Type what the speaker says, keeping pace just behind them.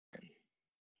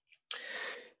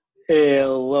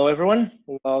Hello, everyone.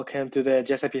 Welcome to the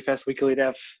js-ipfs weekly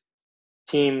dev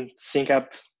team sync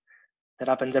up that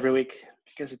happens every week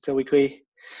because it's a weekly.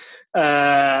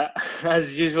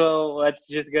 As usual, let's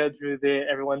just go through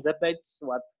everyone's updates,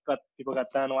 what people got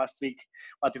done last week,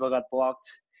 what people got blocked,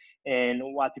 and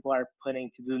what people are planning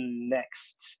to do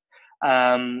next.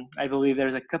 I believe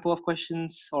there's a couple of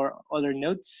questions or other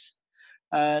notes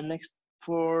next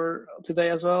for today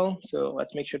as well. So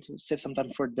let's make sure to save some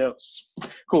time for those.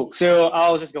 Cool. So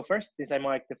I'll just go first since I'm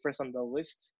like the first on the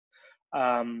list.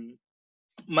 My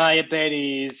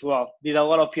update is, did a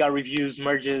lot of PR reviews,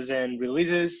 merges, and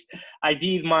releases. I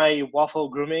did my waffle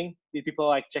grooming. Did people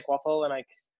like check waffle and like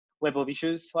labeled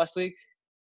issues last week?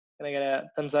 Can I get a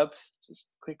thumbs up?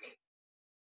 Just quick.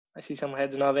 I see some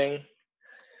heads nodding.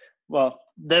 Well,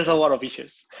 there's a lot of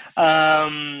issues.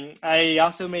 I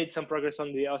also made some progress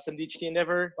on the awesome DHT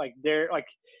endeavor.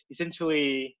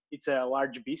 Essentially it's a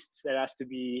large beast that has to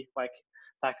be like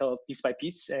tackled piece by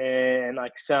piece, and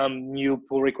like some new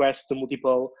pull requests to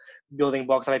multiple building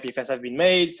blocks of IPFS have been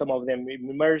made. Some of them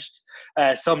merged.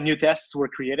 Some new tests were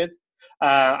created.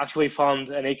 Actually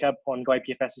found an ACAP on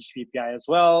GoIPFS HTTP API as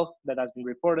well that has been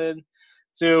reported.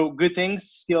 So good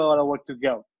things, still a lot of work to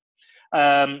go.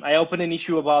 I opened an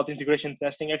issue about integration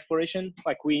testing exploration.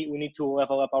 Like we need to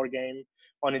level up our game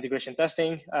on integration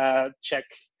testing. Check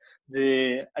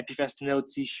the IPFS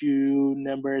notes issue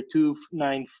number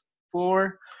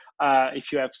 294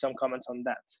 if you have some comments on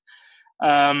that.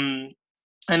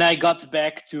 And I got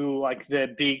back to like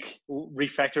the big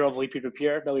refactor of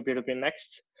libpeer-to-peer, the libpeer-to-peer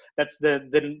next. That's the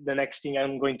next thing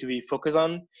I'm going to be focused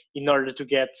on in order to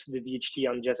get the DHT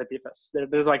on js-ipfs.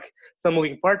 There's like some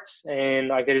moving parts, and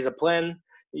like there is a plan.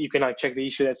 You can like check the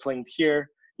issue that's linked here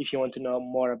if you want to know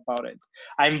more about it.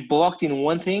 I'm blocked in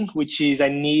one thing, which is I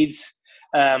need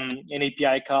an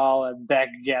API call, a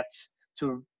get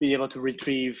to be able to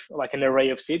retrieve like an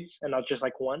array of seeds and not just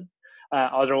like one.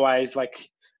 Otherwise, like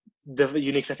the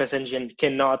Unix FS engine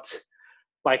cannot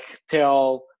like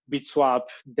tell Bitswap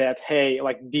that, hey,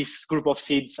 like this group of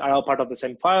seeds are all part of the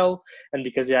same file, and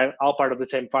because they are all part of the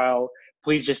same file,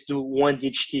 please just do one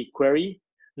DHT query,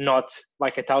 not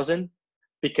like 1,000,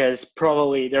 because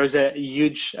probably there's a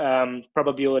huge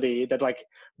probability that like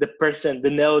the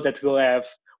node that will have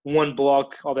one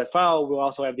block of that file will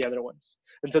also have the other ones.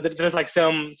 And so there's like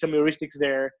some heuristics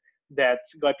there that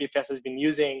GoIPFS has been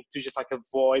using to just like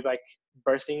avoid like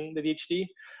bursting the DHT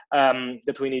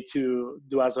that we need to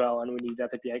do as well, and we need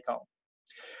that API call.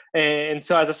 And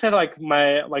so as I said, like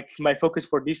my focus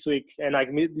for this week, and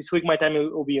like this week my time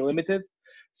will be limited.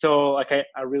 So like I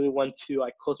really want to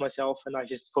like close myself and I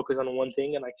just focus on one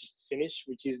thing and like just finish,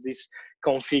 which is this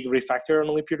config refactor on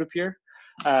only peer-to-peer,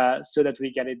 so that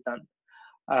we get it done.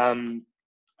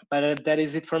 But that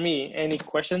is it for me. Any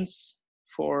questions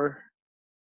for?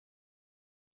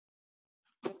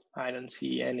 I don't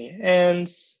see any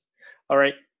hands. All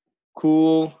right,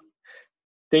 cool.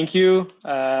 Thank you.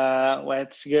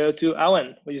 Let's go to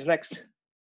Alan. What is next?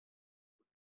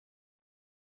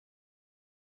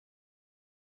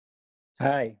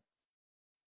 Hi.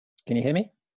 Can you hear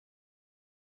me?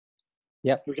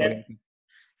 Yep. We can.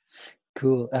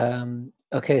 Cool.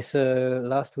 Okay, so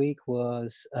last week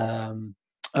was I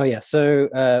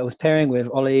was pairing with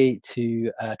Ollie to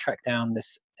track down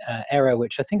this error,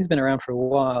 which I think has been around for a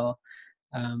while,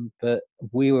 but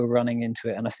we were running into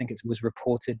it, and I think it was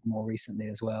reported more recently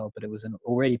as well, but it was an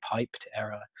already piped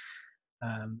error,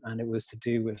 and it was to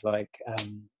do with like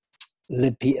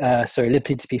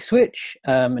libp2p switch,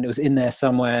 and it was in there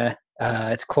somewhere.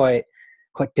 It's quite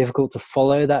difficult to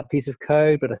follow that piece of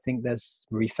code, but I think there's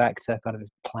refactor kind of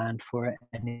planned for it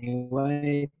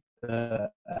anyway.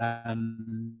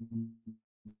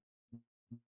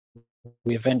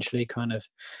 We eventually kind of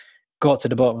got to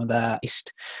the bottom of that.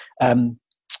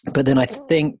 But then I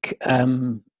think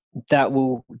that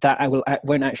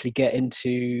won't actually get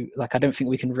into, like, I don't think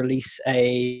we can release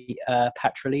a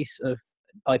patch release of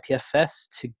IPFS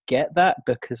to get that,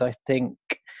 because I think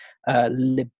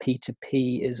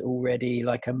libp2p is already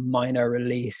like a minor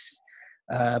release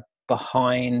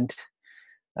behind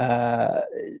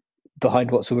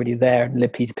what's already there, and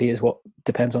libp2p is what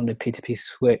depends on libp2p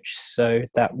switch, so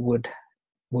that will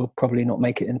probably not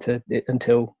make it until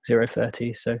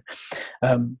 0.30. So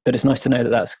but it's nice to know that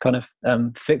that's kind of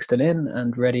fixed and in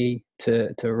and ready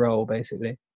to roll,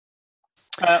 basically.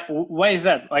 Why is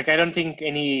that? Like, I don't think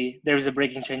there is a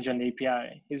breaking change on the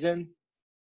API, isn't?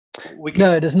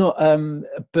 No, there's not.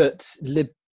 But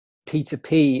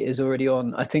libp2p is already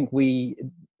on. I think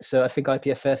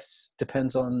IPFS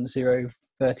depends on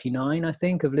 0.39, I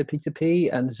think, of libp2p,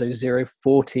 and so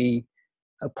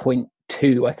 0.40.2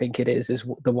 2, I think it is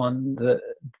the one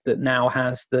that now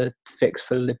has the fix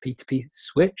for libp2p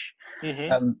switch.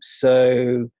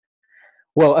 So,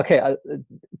 well, okay.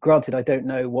 Granted, I don't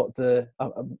know what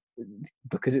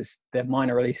because they're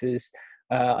minor releases.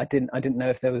 I didn't know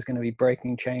if there was going to be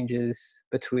breaking changes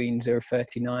between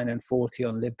 0.39 and 40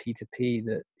 on libp2p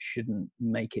that shouldn't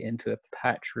make it into a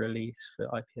patch release for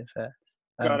IPFS.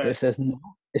 But if there's not,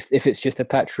 if it's just a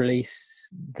patch release,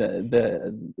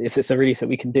 if it's a release that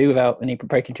we can do without any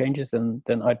breaking changes, then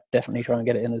I'd definitely try and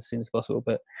get it in as soon as possible.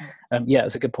 But yeah,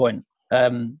 it's a good point.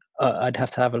 I'd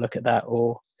have to have a look at that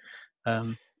or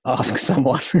ask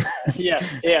someone. yeah,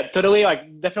 totally.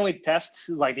 Like definitely tests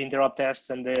like the interrupt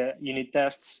tests and the unit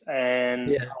tests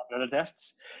and other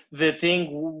tests. The thing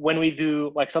when we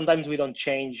do, like sometimes we don't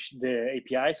change the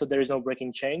API, so there is no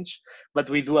breaking change, but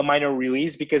we do a minor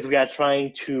release because we are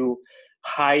trying to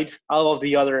hide all of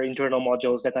the other internal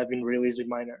modules that have been released with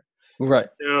minor. Right.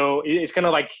 So it's kind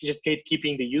of like just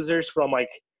keeping the users from like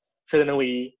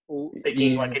suddenly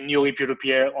taking like a new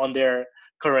peer-to-peer on their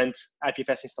current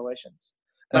IPFS installations.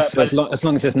 So as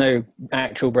long as there's no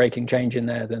actual breaking change in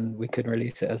there, then we could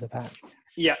release it as a patch.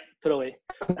 Yeah, totally.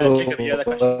 Jacob, you had a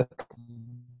question?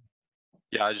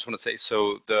 Yeah, I just want to say,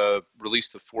 so the release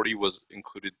to 40 was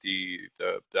included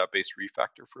that base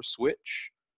refactor for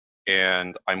Switch,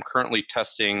 and I'm currently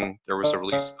testing. There was a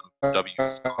release of W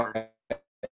star.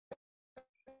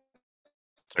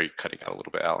 Sorry, cutting out a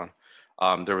little bit, Alan.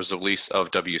 There was a release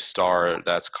of W star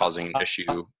that's causing an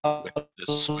issue with the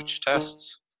Switch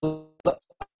tests.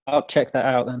 I'll check that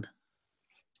out then.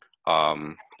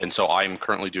 And so I'm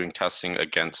currently doing testing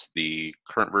against the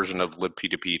current version of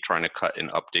libp2p, trying to cut an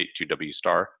update to W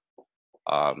star,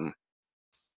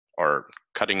 or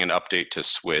cutting an update to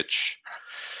Switch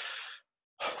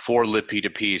for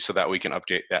libp2p so that we can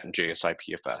update that in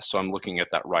js-ipfs. So I'm looking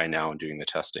at that right now and doing the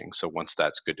testing. So once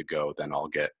that's good to go, then I'll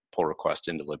get pull request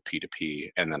into libp2p,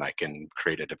 and then I can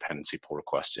create a dependency pull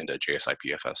request into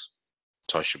js-ipfs.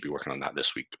 So I should be working on that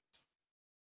this week.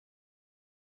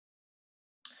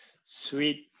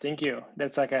 Sweet, thank you.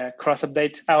 That's like a cross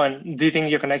update. Alan, do you think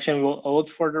your connection will hold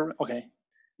for the? Okay,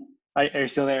 are you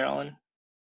still there, Alan?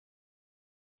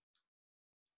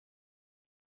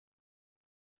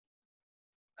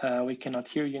 We cannot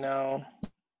hear you now.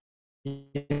 You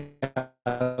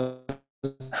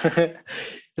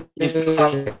still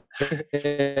sound.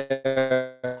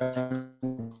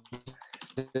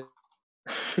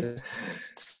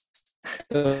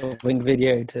 Wing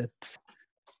video to.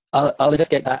 I'll just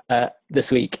get that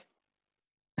this week.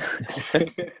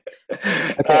 Okay.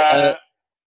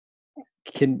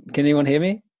 Can anyone hear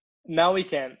me? Now we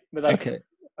can. But like, okay.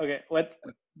 What?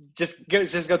 Just go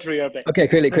through your update. Okay,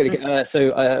 quickly.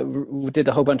 So we did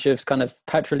a whole bunch of kind of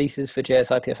patch releases for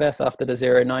js-ipfs after the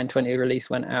 0.920 release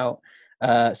went out.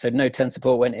 So Node 10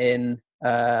 support went in.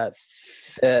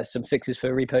 Some fixes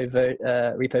for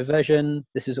repo version.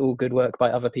 This is all good work by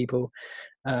other people.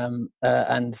 And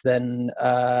then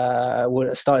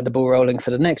we started the ball rolling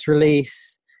for the next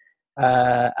release,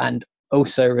 and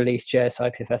also released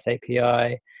js-ipfs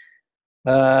API.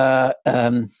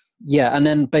 And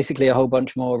then basically a whole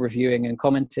bunch more reviewing and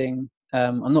commenting.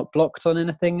 I'm not blocked on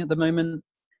anything at the moment.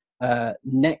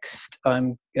 Next,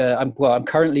 I'm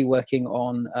currently working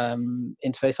on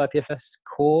interface IPFS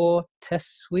core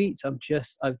test suite.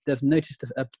 I've noticed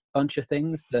a bunch of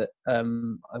things that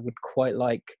I would quite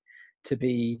like to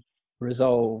be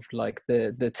resolved. Like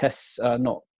the tests are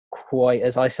not quite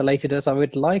as isolated as I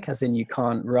would like, as in you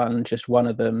can't run just one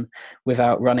of them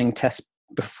without running tests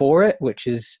before it, which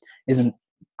isn't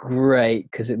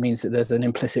great because it means that there's an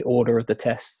implicit order of the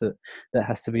tests that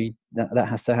has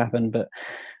to happen. But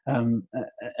and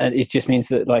it just means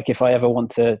that like if I ever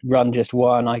want to run just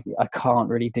one, I can't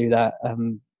really do that.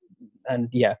 And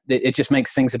yeah, it just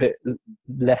makes things a bit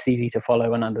less easy to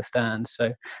follow and understand.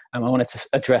 So I wanted to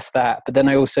address that. But then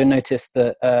I also noticed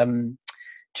that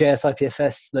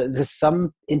js-ipfs, there's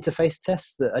some interface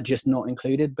tests that are just not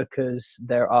included because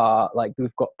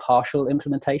we've got partial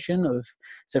implementation of,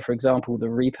 so for example, the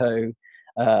repo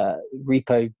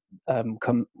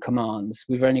commands.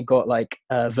 We've only got like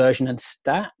version and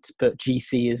stat, but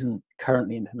GC isn't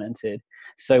currently implemented.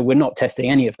 So we're not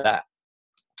testing any of that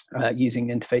using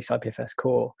interface IPFS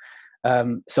core.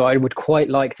 So I would quite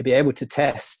like to be able to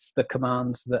test the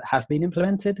commands that have been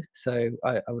implemented. So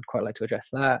I would quite like to address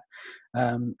that.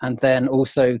 And then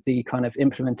also the kind of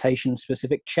implementation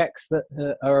specific checks that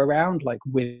are around, like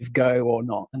with Go or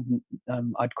not. And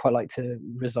I'd quite like to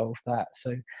resolve that.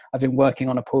 So I've been working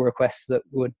on a pull request that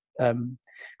would kind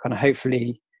of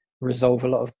hopefully resolve a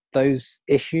lot of those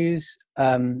issues.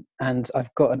 And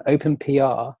I've got an open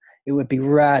PR it would be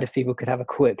rad if people could have a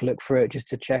quick look through it just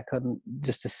to check on,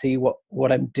 just to see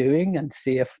what I'm doing and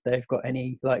see if they've got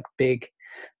any like big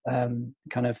kind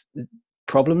of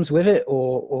problems with it,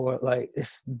 or like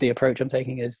if the approach I'm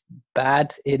taking is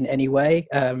bad in any way,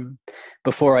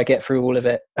 before I get through all of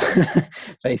it.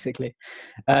 Basically,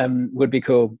 would be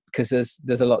cool, because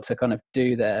there's a lot to kind of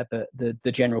do there, but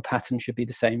the general pattern should be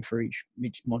the same for each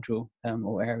module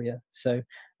or area. So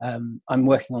I'm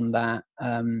working on that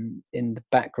in the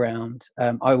background.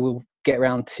 I will get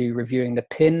around to reviewing the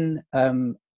pin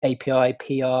API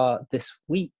PR this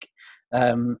week.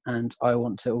 And I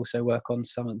want to also work on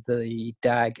some of the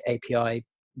DAG API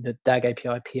PR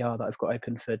that I've got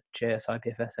open for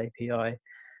js-ipfs API,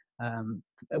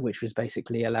 which was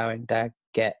basically allowing DAG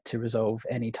get to resolve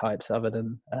any types other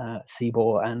than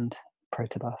CBOR and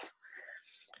protobuf.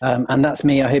 And that's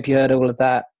me. I hope you heard all of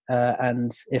that.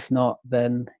 And if not,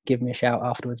 then give me a shout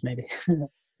afterwards, maybe.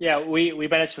 Yeah, we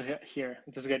managed to hear.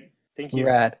 It was good. Thank you.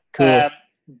 Rad. Cool.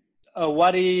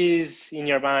 What is, in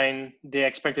your mind, the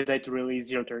expected date to release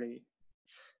 0.30?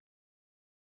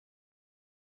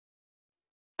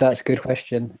 That's a good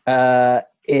question.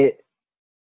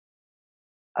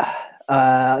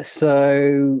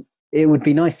 So it would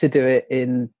be nice to do it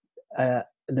in the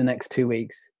next 2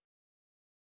 weeks.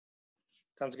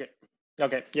 Sounds good.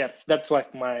 Okay, yeah, that's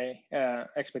like my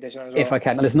expectation as well. If I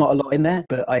can. There's not a lot in there,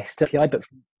 but I still API, but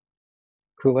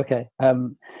cool. Okay.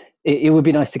 It would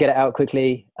be nice to get it out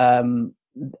quickly.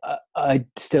 I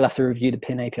still have to review the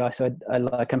pin API, so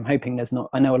I'm hoping there's not.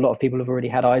 I know a lot of people have already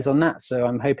had eyes on that, so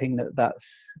I'm hoping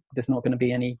there's not going to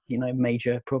be any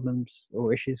major problems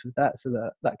or issues with that, so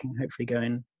that can hopefully go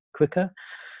in quicker.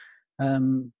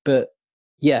 But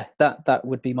yeah, that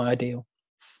would be my ideal.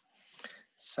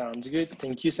 Sounds good.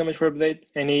 Thank you so much for the update.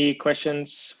 Any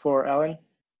questions for Alan?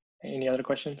 Any other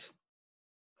questions?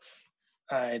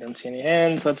 I don't see any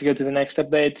hands. Let's go to the next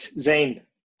update. Zane.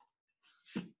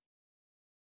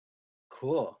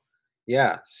 Cool.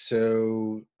 Yeah,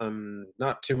 so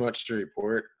not too much to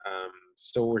report.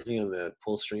 Still working on the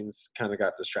pull streams. Kind of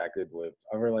got distracted with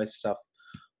other life stuff.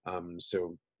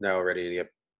 So now ready to get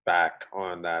back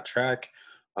on that track.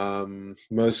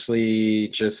 Mostly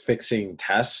just fixing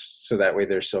tests so that way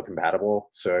they're still compatible.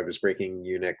 So I was breaking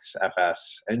Unix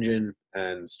FS engine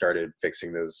and started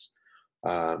fixing those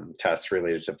tests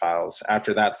related to files.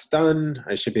 After that's done,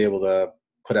 I should be able to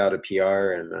put out a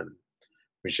PR, and then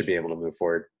we should be able to move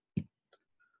forward.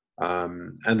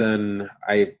 And then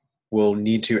I will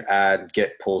need to add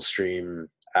get pull stream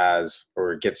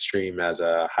or get stream as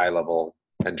a high level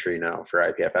entry now for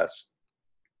IPFS.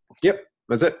 Yep,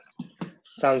 that's it.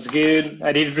 Sounds good.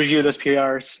 I did review those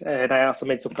PRs, and I also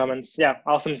made some comments. Yeah,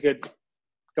 awesome is good.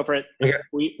 Go for it. Okay.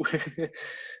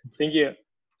 Thank you.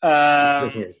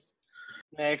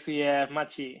 Next we have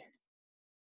Machi.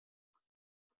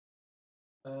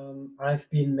 I've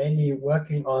been mainly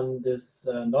working on this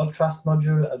node trust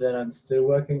module that I'm still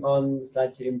working on,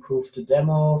 slightly improved the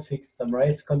demo, fixed some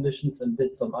race conditions, and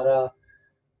did some other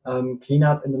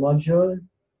cleanup in the module.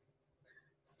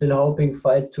 Still hoping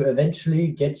for it to eventually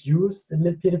get used in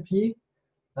libp2p.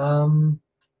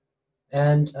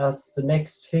 And as the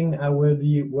next thing, I will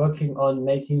be working on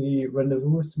making the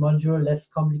rendezvous module less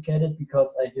complicated,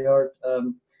 because I heard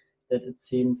that it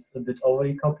seems a bit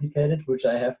overly complicated, which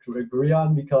I have to agree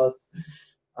on, because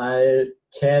I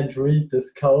can't read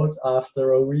this code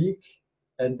after a week,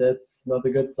 and that's not a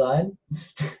good sign.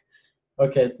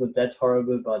 Okay, it's not that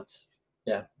horrible, but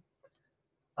yeah,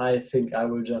 I think I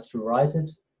will just rewrite it.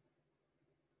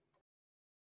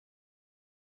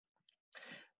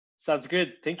 Sounds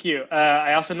good. Thank you.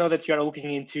 I also know that you are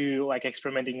looking into like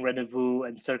experimenting rendezvous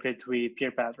and circuit with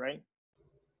PeerPath, right?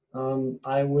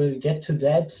 I will get to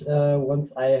that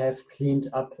once I have cleaned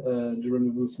up the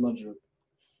rendezvous module.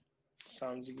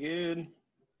 Sounds good.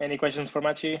 Any questions for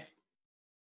Machi?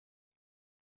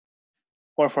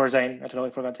 Or for Zane? I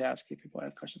totally forgot to ask if people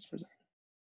had questions for Zane.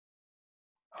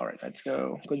 All right, let's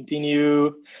go.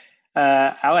 Continue.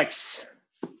 Alex.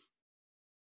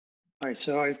 All right,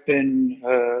 so I've been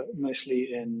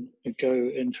mostly in a Go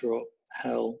interop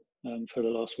hell for the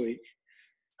last week,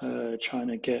 trying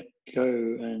to get Go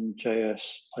and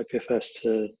js-ipfs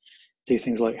to do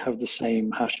things like have the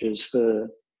same hashes for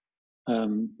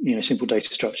simple data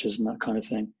structures and that kind of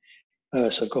thing.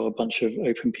 So I've got a bunch of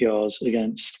open PRs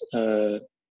against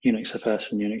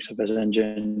UnixFS and UnixFS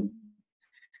engine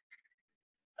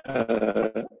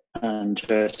and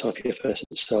js-ipfs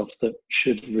itself that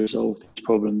should resolve these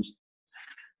problems.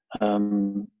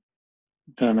 Don't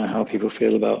know how people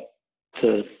feel about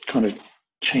the kind of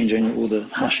changing all the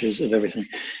hashes of everything.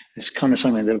 It's kind of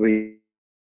something that we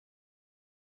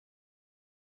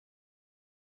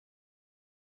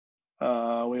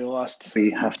we lost.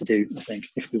 We have to do, I think,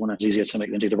 if we want it easier to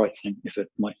make them do the right thing, if it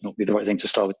might not be the right thing to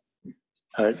start with.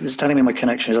 It's telling me my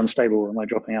connection is unstable. Am I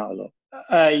dropping out a lot?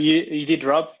 You did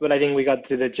drop, but I think we got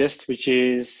to the gist, which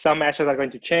is some hashes are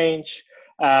going to change.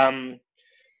 And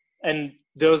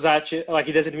those hashes, like,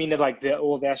 it doesn't mean that like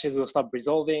all the hashes will stop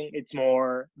resolving. It's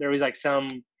more, there is like some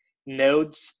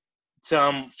nodes,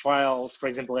 some files, for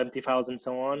example, empty files and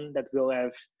so on, that will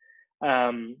have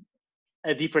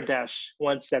a different hash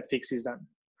once that fix is done.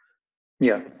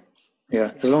 Yeah.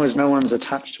 As long as no one's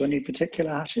attached to any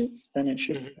particular hashes, then it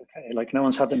should be okay. Like no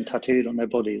one's had them tattooed on their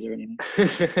bodies or anything.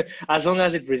 As long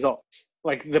as it resolves.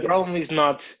 Like the problem is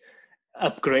not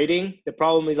upgrading. The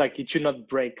problem is like it should not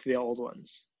break the old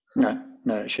ones. No,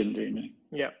 it shouldn't do. No.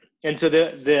 Yeah, and so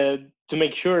the to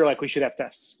make sure, like, we should have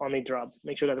tests on each job,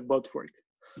 make sure that they both work.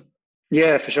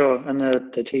 Yeah, for sure. And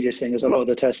the tedious thing is a lot of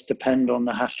the tests depend on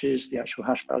the hashes, the actual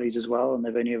hash values as well, and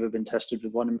they've only ever been tested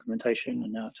with one implementation,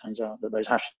 and now it turns out that those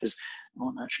hashes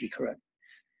aren't actually correct.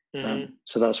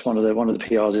 So that's one of the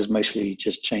PRs is mostly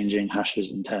just changing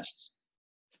hashes and tests.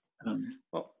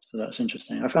 So that's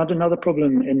interesting. I found another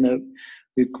problem in the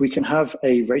we can have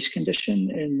a race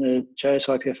condition in the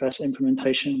js-ipfs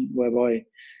implementation whereby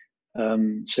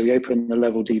so we open the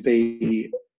level DB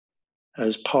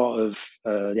as part of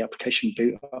the application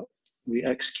boot up, we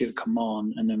execute a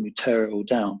command and then we tear it all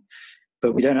down.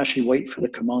 But we don't actually wait for the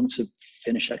command to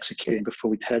finish executing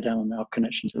before we tear down our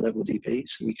connection to level DB.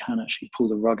 So we can actually pull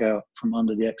the rug out from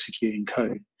under the executing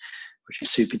code, which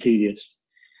is super tedious.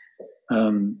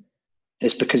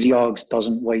 It's because Yargs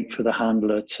doesn't wait for the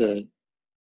handler to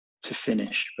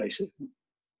finish, basically.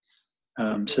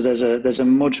 So there's a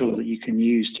module that you can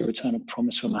use to return a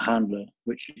promise from a handler,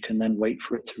 which you can then wait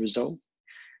for it to resolve.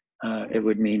 It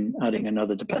would mean adding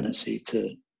another dependency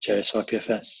to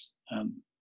js-ipfs.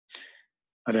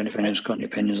 I don't know if anyone's got any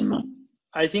opinions on that.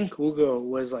 I think Hugo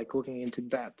was like looking into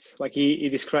that. Like he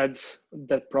described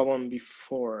that problem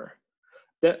before.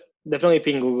 Definitely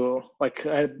ping Google, like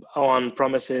on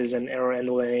promises and error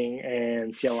handling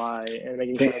and CLI and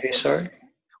making sure. Sorry?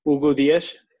 Hugo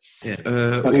Dias? Yeah.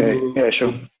 Okay, Hugo, yeah,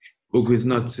 sure. Hugo is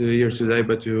not here today,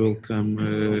 but you will come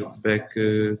back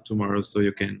tomorrow, so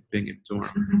you can ping him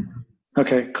tomorrow.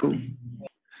 Okay, cool.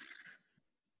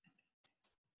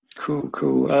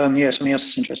 Cool. Yeah, something else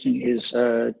that's interesting is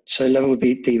so level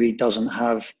DB doesn't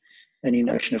have any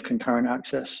notion of concurrent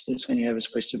access. It's only ever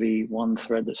supposed to be one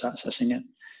thread that's accessing it.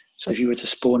 So if you were to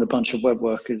spawn a bunch of web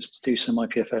workers to do some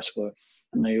IPFS work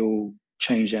and they all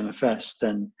change MFS,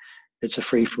 then it's a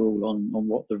free-for-all on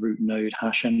what the root node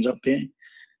hash ends up being.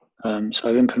 So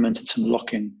I've implemented some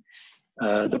locking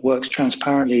that works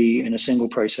transparently in a single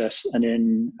process and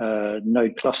in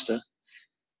node cluster,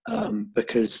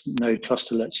 because node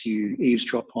cluster lets you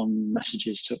eavesdrop on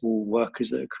messages to all workers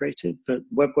that are created, but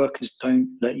web workers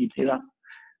don't let you do that.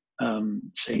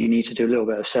 So you need to do a little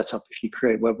bit of setup if you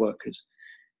create web workers,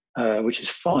 which is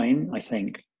fine, I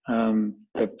think.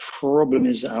 The problem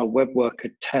is that our web worker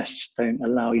tests don't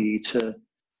allow you to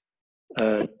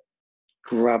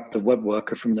grab the web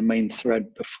worker from the main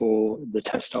thread before the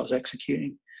test starts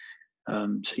executing.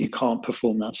 So you can't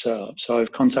perform that setup. So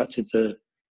I've contacted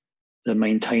the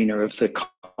maintainer of the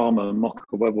Karma Mocha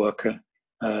web worker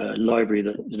library,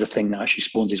 that is the thing that actually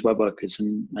spawns these web workers,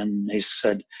 and he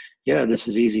said, yeah, this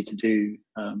is easy to do.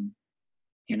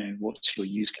 You know, what's your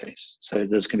use case? So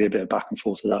there's going to be a bit of back and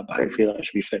forth to that, but hopefully that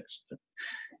should be fixed. But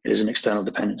it is an external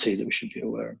dependency that we should be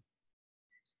aware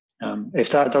of. If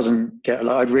that doesn't get,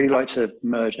 I'd really like to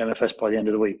merge MFS by the end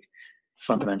of the week,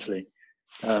 fundamentally.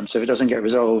 So if it doesn't get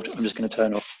resolved, I'm just going to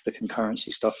turn off the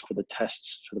concurrency stuff for the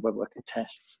tests, for the web worker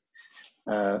tests,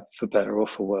 for better or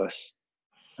for worse,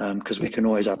 because we can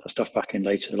always add that stuff back in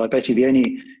later. Like basically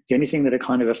the only thing that it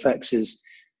kind of affects is,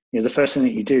 you know, the first thing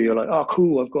that you do, you're like, oh,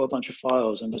 cool, I've got a bunch of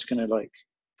files. I'm just going to like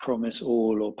promise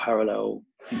all or parallel,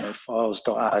 you know,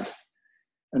 files.add.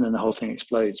 And then the whole thing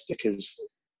explodes because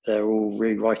they're all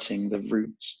rewriting the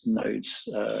root nodes.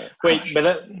 But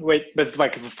it's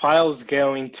like the files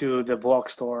go into the block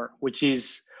store, which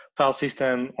is file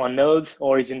system on Node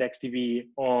or is IndexedDB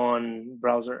on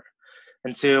browser.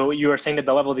 And so you are saying that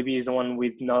the level DB is the one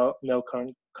with no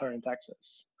current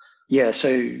access. Yeah, so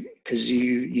because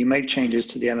you make changes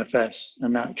to the MFS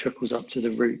and that trickles up to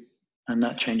the root and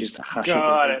that changes the hash.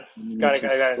 Got it.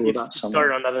 It's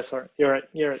stored on another sort. You're right.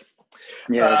 Yeah,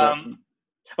 exactly.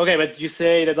 Okay, but you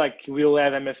say that like we'll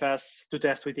have MFS to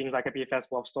test with things like a PFS,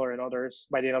 Blob Store, and others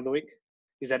by the end of the week.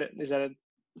 Is that it?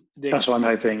 That's what I'm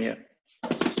hoping. Yeah.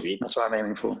 Sweet. That's what I'm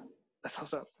aiming for. That's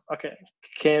awesome. Okay,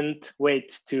 can't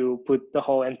wait to put the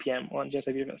whole npm on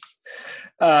js-ipfs.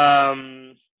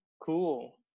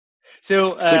 Cool.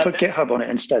 So we put GitHub on it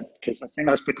instead, because I think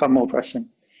that's become more pressing.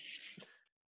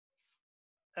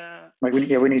 Like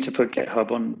we need to put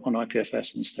GitHub on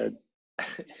IPFS instead.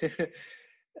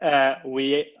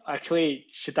 We actually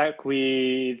should talk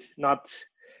with not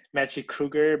Matchy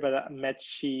Kruger, but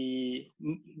Matchy,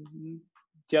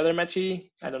 the other Matchy,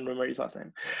 I don't remember his last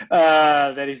name,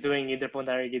 that is doing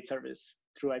interplanetary Git service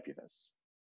through IPFS,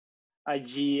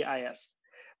 IGIS.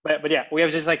 But yeah, we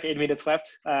have just like 8 minutes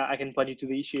left. I can point you to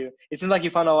the issue. It seems like you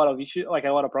found a lot of issues, like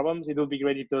a lot of problems. It would be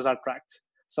great if those are cracked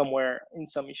somewhere in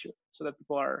some issue so that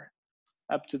people are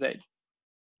up to date.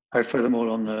 I put them all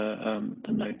on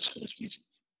the notes for this meeting.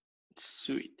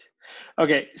 Sweet.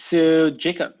 Okay, so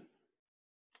Jacob.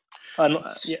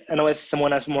 Yeah, unless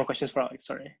someone has more questions for Alex,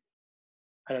 sorry.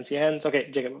 I don't see hands.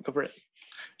 Okay, Jacob, go for it.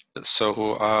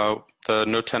 So the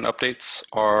Node 10 updates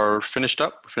are finished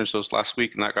up. We finished those last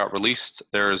week and that got released.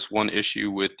 There's one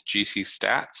issue with GC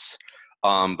stats,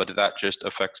 but that just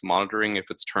affects monitoring if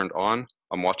it's turned on.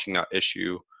 I'm watching that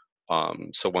issue.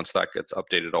 So once that gets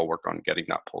updated, I'll work on getting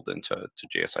that pulled into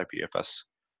js-ipfs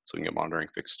so we can get monitoring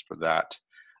fixed for that.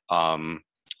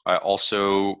 I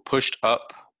also pushed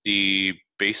up the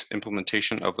base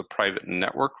implementation of the private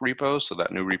network repo, so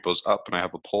that new repo's up, and I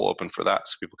have a poll open for that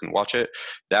so people can watch it.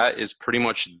 That is pretty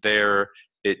much there.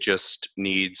 It just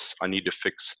needs, I need to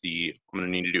fix the, I'm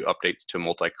going to need to do updates to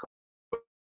multi-codec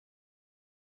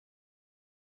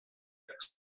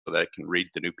so that I can read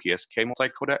the new PSK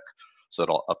multi-codec. So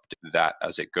it'll update that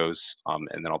as it goes,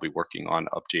 and then I'll be working on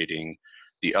updating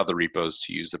the other repos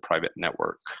to use the private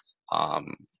network.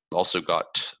 Also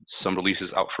got some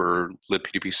releases out for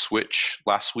libpdp switch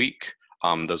last week.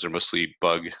 Those are mostly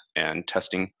bug and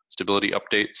testing stability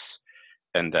updates.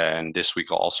 And then this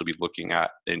week I'll also be looking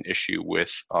at an issue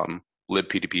with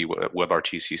libpdp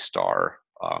WebRTC star,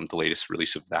 the latest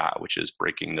release of that, which is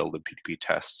breaking the libpdp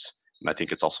tests. And I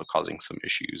think it's also causing some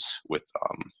issues with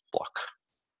block.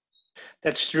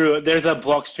 That's true. There's a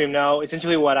block stream now.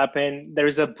 Essentially what happened, there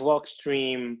is a block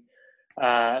stream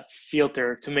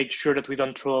filter to make sure that we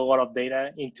don't throw a lot of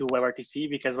data into WebRTC,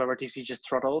 because WebRTC just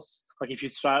throttles. Like if you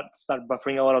start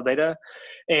buffering a lot of data,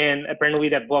 and apparently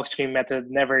that block stream method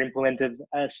never implemented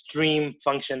a stream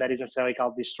function that is necessarily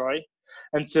called destroy.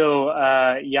 And so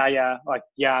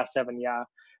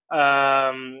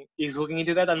he's looking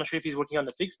into that. I'm not sure if he's working on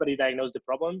the fix, but he diagnosed the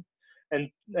problem. And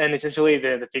essentially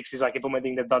the fix is like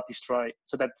implementing the .destroy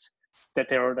so that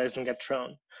that error doesn't get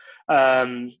thrown.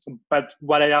 But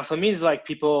what it also means, like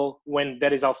people, when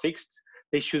that is all fixed,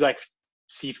 they should like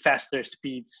see faster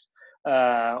speeds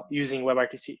using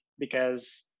WebRTC,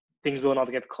 because things will not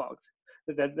get clogged.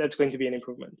 That's going to be an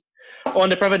improvement. On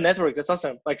the private network, that's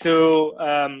awesome. Like, so,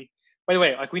 by the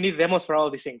way, like we need demos for all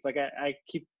of these things. Like I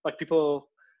keep, like people,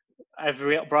 I've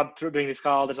brought through doing this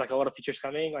call, there's like a lot of features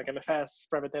coming, like MFS,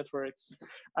 private networks.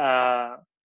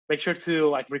 Make sure to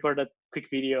like record a quick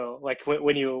video, like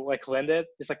when you like land it,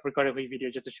 just like record a quick video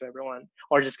just to show everyone,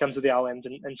 or just come to the islands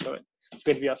and show it. It's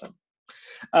going to be awesome.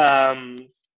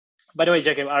 By the way,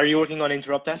 Jacob, are you working on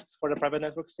interrupt tests for the private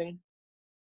networks thing?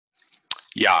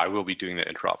 Yeah, I will be doing the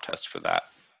interrupt test for that.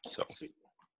 So. Sweet.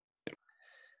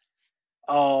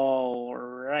 All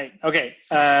right. Okay.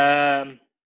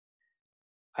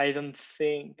 I don't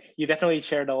think you definitely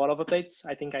shared a lot of updates.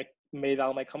 I think I made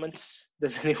all my comments.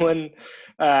 Does anyone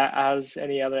has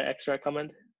any other extra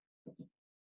comment?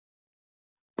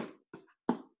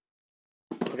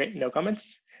 Okay, no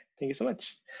comments. Thank you so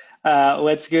much.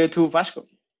 Let's go to Vasco.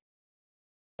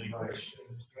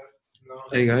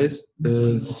 Hey guys,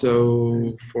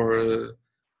 so for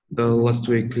the last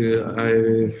week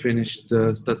I finished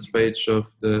the stats page of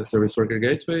the service worker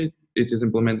gateway. It is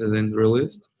implemented and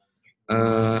released.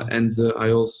 And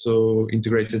I also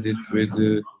integrated it with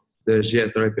the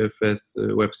js-ipfs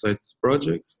website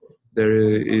project.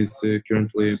 There is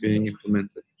currently being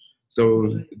implemented.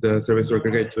 So the service worker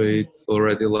gateway, it's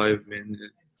already live in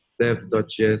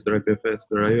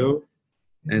dev.js-ipfs.io,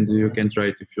 and you can try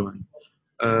it if you want.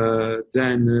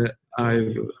 Then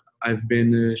I've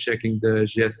been checking the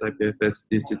js-ipfs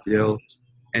DCTL,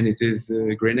 and it is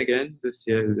green again, the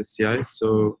CI.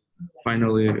 So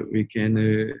finally we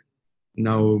can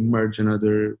now merge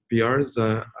another PRs.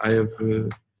 I have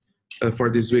for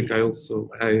this week. I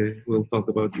will talk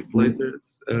about it later.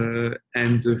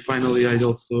 And finally, I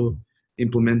also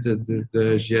implemented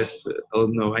the JS.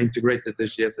 I integrated the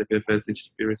js-ipfs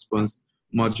HTTP response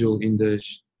module in the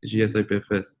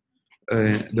js-ipfs.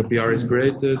 The PR is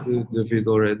created. David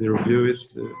already reviewed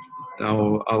it.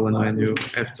 Now, Alan, when you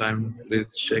have time,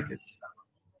 please check it.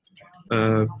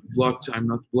 Blocked. I'm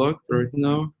not blocked right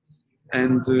now.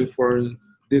 And for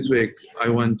this week, I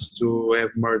want to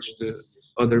have merged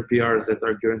other PRs that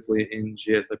are currently in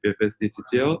js-ipfs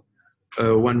DCTL.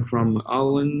 One from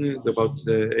Alan about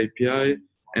the API,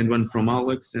 and one from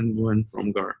Alex, and one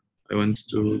from Gar. I want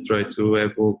to try to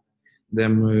have all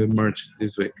them merged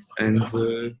this week. And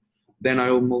then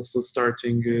I'm also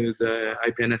starting the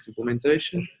IPNS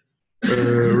implementation.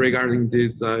 Regarding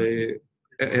this, I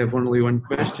have only one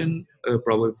question,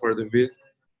 probably for the vid.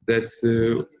 That's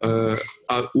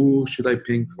who should I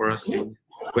ping for asking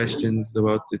questions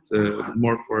about it,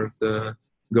 more for the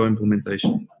Go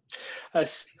implementation?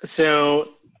 So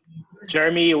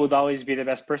Jeremy would always be the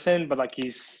best person, but like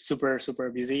he's super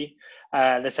busy.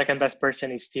 The second best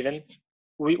person is Steven,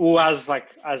 who has like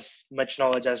as much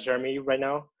knowledge as Jeremy right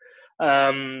now,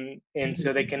 and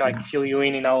so they can like fill you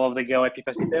in all of the Go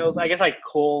ipfs details. I guess like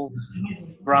Cole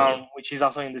Brown, which is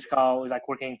also in this call, is like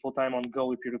working full time on Go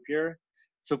with peer-to-peer.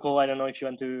 So Cole, I don't know if you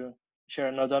want to share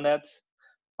a note on that.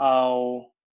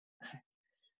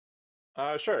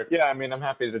 Sure. Yeah, I mean, I'm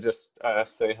happy to just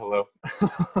say hello.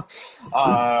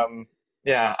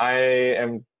 Yeah, I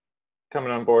am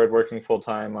coming on board working full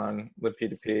time on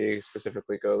libp2p,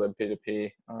 specifically Go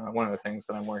libp2p. One of the things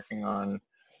that I'm working on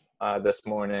this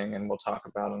morning, and we'll talk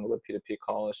about on the libp2p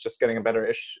call, is just getting a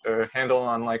better handle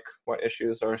on like what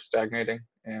issues are stagnating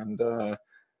and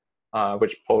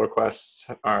which pull requests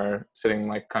are sitting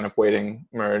like kind of waiting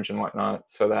merge and whatnot,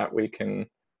 so that we can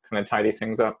kind of tidy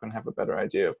things up and have a better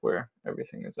idea of where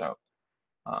everything is out.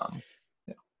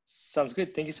 Yeah. Sounds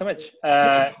good. Thank you so much.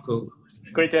 Cool.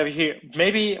 Great to have you here.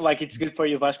 Maybe like it's good for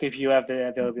you, Vasco, if you have the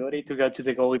availability to go to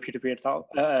the Go peer-to-peer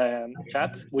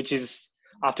chat, which is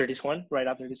after this one, right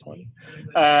after this one,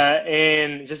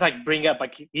 and just like bring up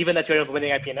like even that you're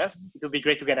implementing IPNS, it would be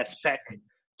great to get a spec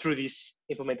through this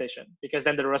implementation, because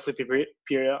then the rest of the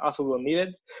peer also will need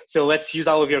it. So let's use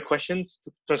all of your questions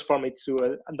to transform it to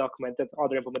a document that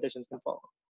other implementations can follow.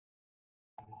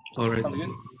 All right. Sounds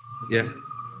good? Yeah.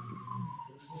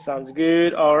 Sounds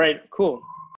good. All right, cool.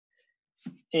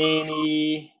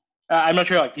 Any, I'm not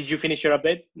sure, like, did you finish your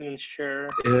update? I'm sure.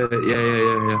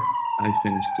 Yeah. I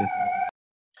finished it.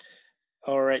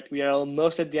 All right, we are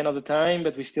almost at the end of the time,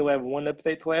 but we still have one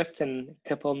update left and a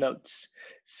couple notes.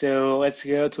 So let's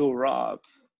go to Rob.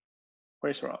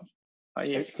 Where's Rob? Oh,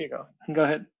 here you go. Go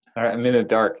ahead. All right, I'm in the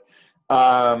dark.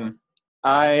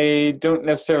 I don't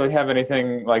necessarily have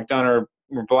anything like done or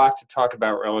blocked to talk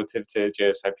about relative to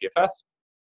js-ipfs,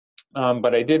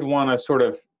 but I did want to sort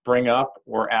of bring up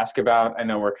or ask about, I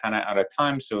know we're kind of out of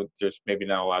time, so there's maybe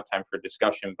not a lot of time for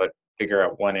discussion, but figure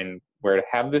out when and where to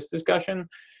have this discussion.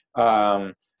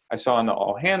 I saw on the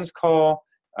all hands call,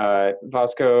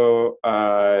 Vasco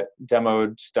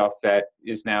demoed stuff that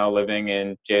is now living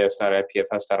in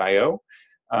js.ipfs.io.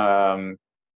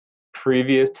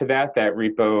 Previous to that, that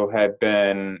repo had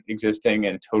been existing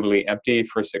and totally empty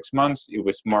for 6 months. It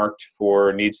was marked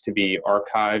for needs to be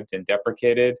archived and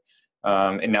deprecated,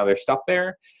 and now there's stuff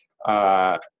there.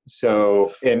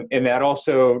 So, and that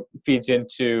also feeds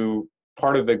into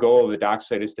part of the goal of the doc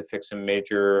site is to fix a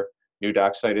major, new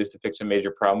doc site is to fix a major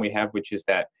problem we have, which is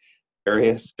that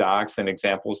various docs and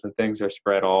examples and things are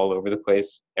spread all over the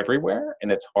place everywhere,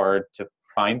 and it's hard to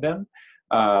find them.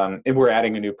 And we're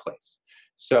adding a new place.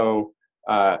 So,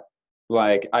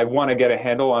 like, I want to get a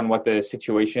handle on what the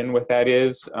situation with that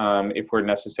is, if we're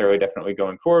necessarily definitely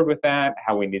going forward with that,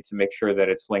 how we need to make sure that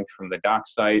it's linked from the doc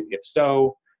site, if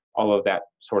so, all of that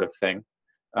sort of thing.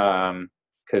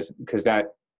 Because that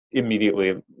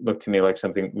immediately looked to me like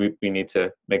something we need to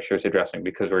make sure it's addressing,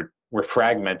 because we're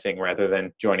fragmenting rather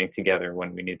than joining together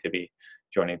when we need to be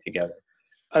joining together.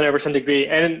 100% agree.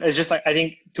 And it's just like, I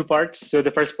think 2 parts. So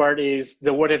the first part is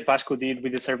the work that Vasco did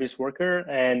with the service worker,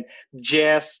 and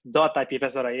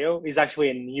js.ipfs.io is actually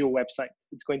a new website.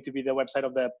 It's going to be the website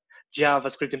of the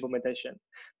JavaScript implementation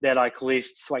that like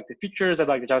lists like the features that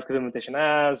like the JavaScript implementation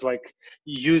has, like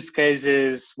use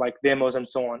cases, like demos and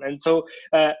so on. And so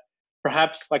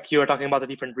perhaps like you were talking about a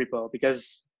different repo,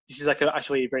 because this is like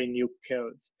actually a very new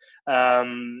code.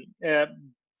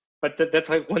 But that's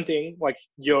like one thing, like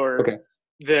your, okay.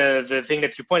 The thing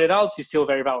that you pointed out is still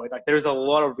very valid. Like there's a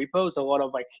lot of repos, a lot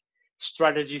of like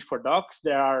strategies for docs.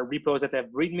 There are repos that have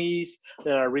readmes.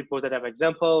 There are repos that have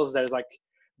examples. There's like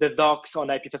the docs on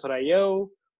ipfs.io,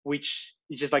 which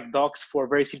is just like docs for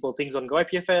very simple things on Go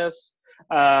IPFS.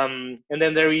 And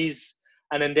then there is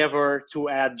an endeavor to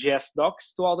add JS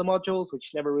docs to all the modules,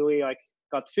 which never really like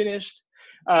got finished.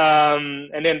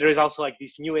 And then there's also like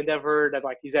this new endeavor that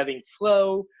like is adding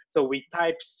flow. So with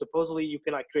types, supposedly you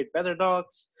can like create better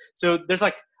docs. So there's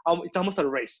like, it's almost a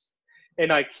race. And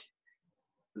like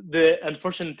the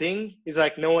unfortunate thing is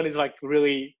like no one is like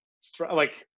really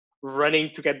like running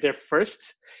to get there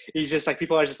first. It's just like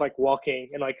people are just like walking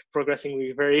and like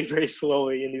progressing very, very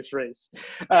slowly in this race.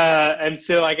 And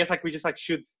so I guess like we just like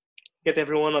should get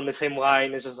everyone on the same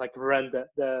line and just like run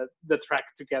the track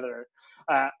together.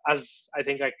 As I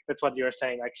think like that's what you're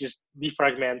saying, like just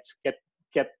defragment,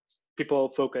 get people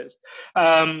focused.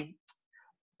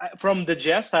 From the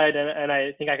JS side, and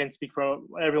I think I can speak for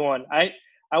everyone,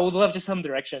 I would love just some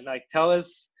direction. Like tell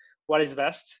us what is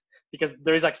best, because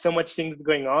there is like so much things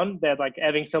going on that like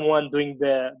having someone doing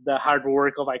the hard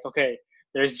work of like, okay,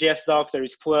 there is JS docs, there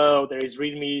is flow, there is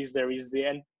readmes, there is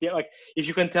and like if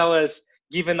you can tell us,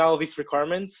 given all these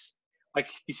requirements, like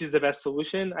this is the best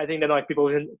solution, I think that like people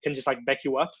can just like back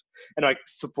you up and like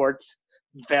support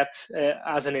that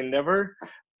as an endeavor.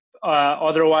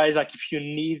 Otherwise, like if you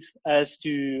need us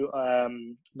to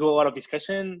do a lot of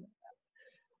discussion,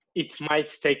 it might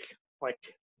take like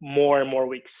more and more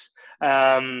weeks.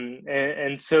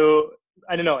 And so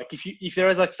I don't know, like if there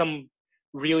is like some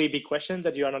really big questions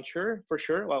that you are not sure, for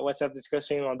sure, well, let's have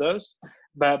discussion on those.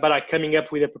 But like coming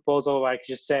up with a proposal, like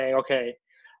just saying, okay,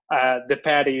 the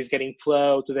path is getting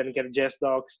flow to then get JS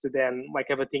docs to then like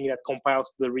everything that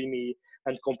compiles to the README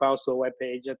and compiles to a web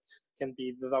page that can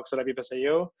be the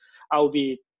docs.ipfs.io. I'll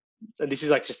be, and this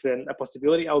is like just a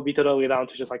possibility, I'll be totally down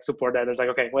to just like support that. And it's like,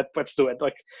 okay, let's do it.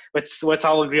 Like let's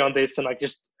all agree on this and like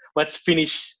just let's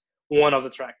finish one of the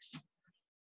tracks.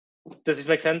 Does this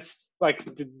make sense? Like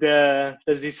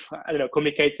does this, I don't know,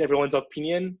 communicate everyone's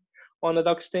opinion on the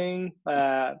docs thing?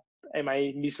 Am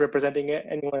I misrepresenting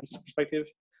anyone's perspective?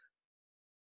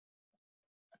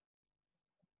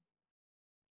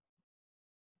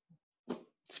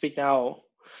 Speak now.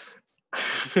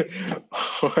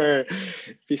 Or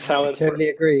be silent. I totally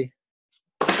agree.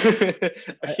 Okay.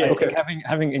 I think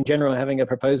having in general having a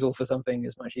proposal for something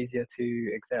is much easier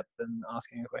to accept than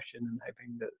asking a question and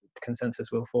hoping that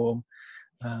consensus will form.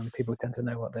 People tend to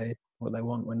know what they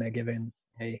want when they're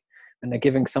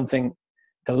giving something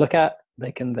to look at.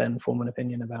 They can then form an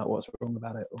opinion about what's wrong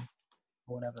about it or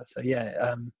whatever. So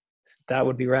yeah, that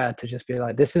would be rad to just be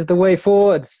like, this is the way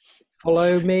forwards.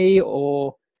 Follow me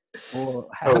or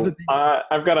have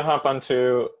I've got to hop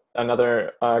onto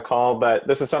another call, but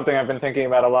this is something I've been thinking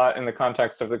about a lot in the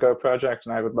context of the Go project,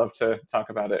 and I would love to talk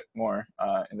about it more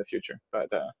in the future. But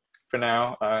for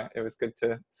now, it was good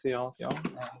to see all of y'all.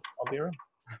 I'll be around.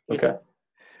 Okay.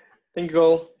 Thank you,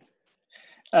 Cole.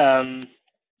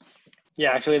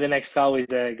 Yeah, actually, the next call is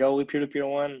the Go peer-to-peer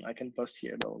one. I can post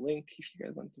here the link if you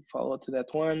guys want to follow to that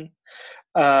one.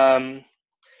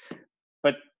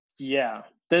 But yeah,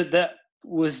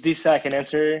 was this like an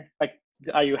answer? Like,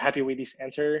 are you happy with this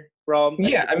answer, Rob?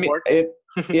 Yeah, I mean,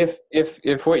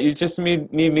 if what you just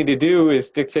need me to do is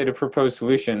dictate a proposed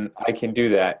solution, I can do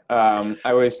that.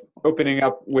 I was opening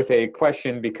up with a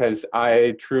question because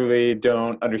I truly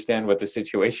don't understand what the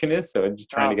situation is, so I'm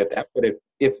just trying to get that. But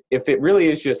if it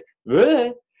really is just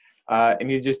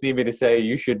and you just need me to say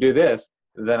you should do this,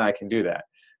 then I can do that.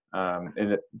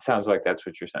 And it sounds like that's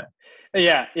what you're saying.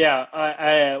 Yeah.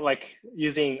 I like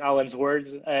using Alan's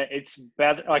words. It's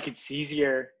better, like it's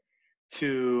easier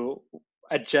to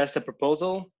adjust a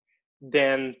proposal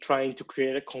than trying to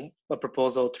create a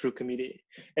proposal through committee.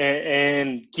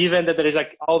 And given that there is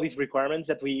like all these requirements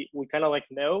that we kind of like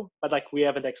know, but like we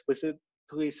haven't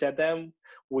explicitly said them,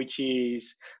 which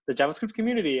is the JavaScript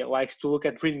community likes to look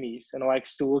at readmes and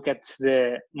likes to look at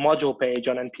the module page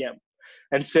on NPM.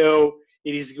 And so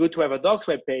it is good to have a docs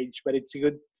web page, but it's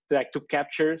good to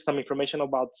capture some information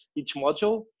about each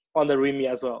module on the README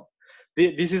as well.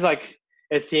 This is like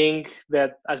a thing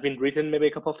that has been written maybe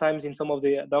a couple of times in some of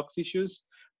the docs issues,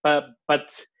 but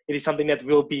it is something that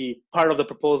will be part of the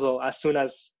proposal as soon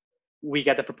as we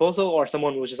get the proposal, or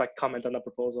someone will just like comment on the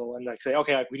proposal and like say,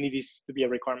 okay, like we need this to be a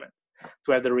requirement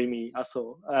to have the README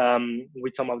also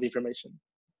with some of the information.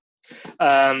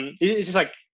 It's just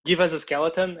like, give us a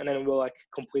skeleton and then we'll like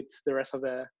complete the rest of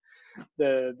the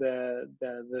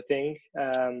thing.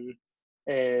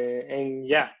 And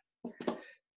yeah.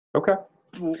 Okay.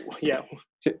 Yeah.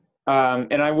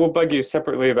 And I will bug you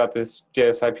separately about this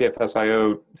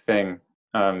js-ipfs.io thing,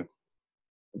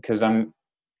 because I'm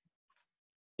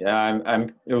a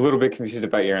little bit confused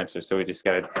about your answer, so we just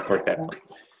got to work that out.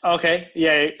 Okay.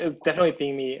 Yeah, definitely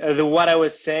ping me. What I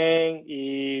was saying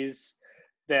is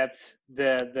that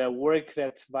the work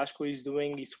that Vasco is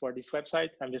doing is for this website.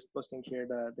 I'm just posting here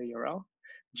the URL,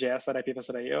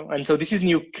 js.ipfs.io. And so this is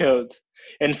new code.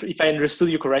 And if I understood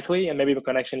you correctly, and maybe the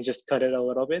connection just cut it a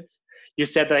little bit, you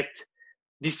said that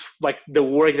this, like the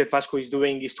work that Vasco is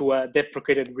doing is to a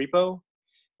deprecated repo.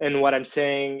 And what I'm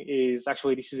saying is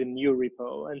actually this is a new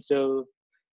repo. And so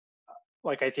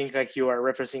like I think like you are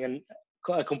referencing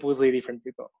a completely different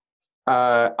repo.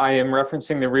 I am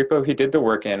referencing the repo he did the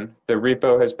work in. The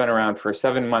repo has been around for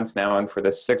 7 months now, and for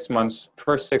the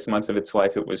first 6 months of its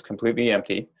life, it was completely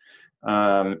empty.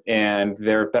 And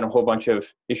there have been a whole bunch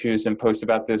of issues and posts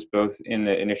about this, both in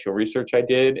the initial research I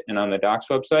did and on the docs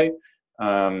website,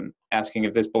 asking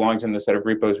if this belongs in the set of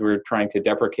repos we're trying to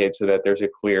deprecate so that there's a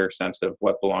clear sense of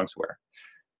what belongs where.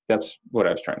 That's what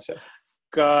I was trying to say.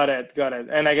 Got it.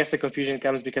 And I guess the confusion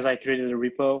comes because I created a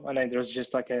repo and then there's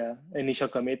just like a initial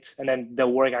commit, and then the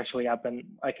work actually happened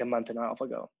like a month and a half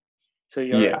ago. So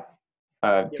yeah,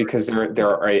 because there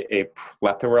are a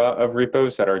plethora of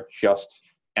repos that are just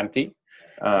empty,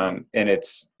 and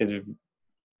it's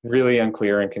really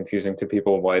unclear and confusing to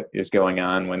people what is going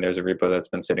on when there's a repo that's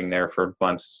been sitting there for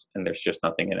months and there's just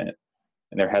nothing in it,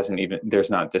 and there's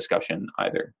not discussion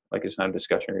either. Like, it's not a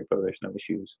discussion repo. There's no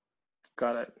issues.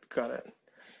 Got it.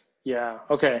 Yeah.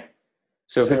 Okay.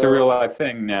 So if it's a real live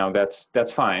thing now, that's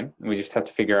fine. We just have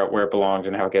to figure out where it belongs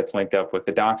and how it gets linked up with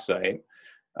the doc site.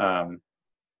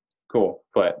 Cool.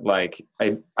 But like,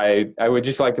 I would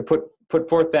just like to put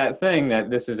forth that thing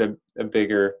that this is a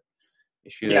bigger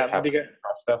issue that's happening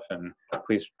across stuff, and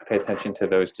please pay attention to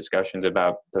those discussions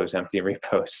about those empty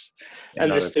repos.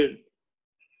 Understood.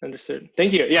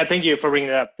 Thank you. Yeah, thank you for bringing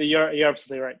it up. You're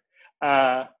absolutely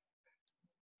right.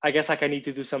 I guess like I need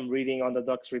to do some reading on the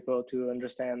docs repo to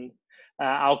understand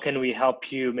how can we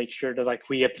help you make sure that like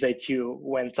we update you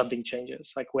when something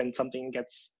changes, like when something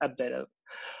gets updated.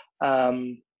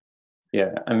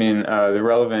 Yeah, I mean, the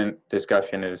relevant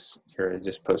discussion is here. I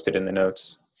just posted in the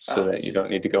notes so that you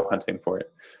don't need to go hunting for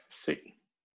it. Sweet.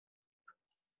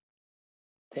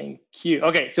 Thank you.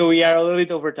 Okay, so we are a little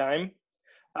bit over time.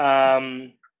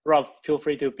 Rob, feel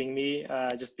free to ping me,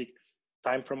 just pick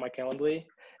time from my calendar,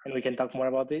 and we can talk more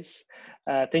about this.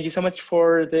 Thank you so much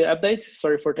for the update.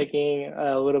 Sorry for taking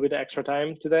a little bit of extra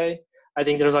time today. I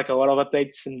think there's like a lot of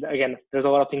updates, and again, there's a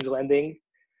lot of things landing.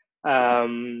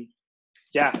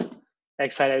 Yeah,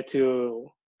 excited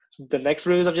to the next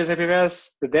release of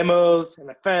js-ipfs, the demos,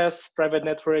 MFS, private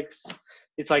networks.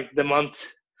 It's like the month,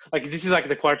 like this is like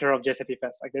the quarter of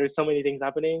js-ipfs. Like there is so many things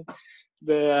happening.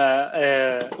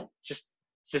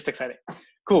 Just exciting.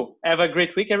 Cool. Have a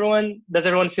great week, everyone. Does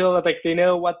everyone feel that like they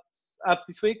know what's up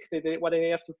this week? What they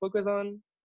have to focus on?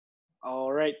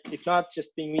 All right. If not,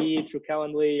 just ping me through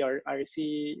Calendly or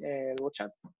IRC, and we'll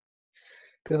chat.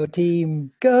 Go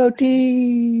team! Go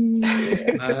team!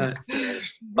 Bye.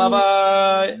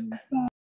 Bye-bye.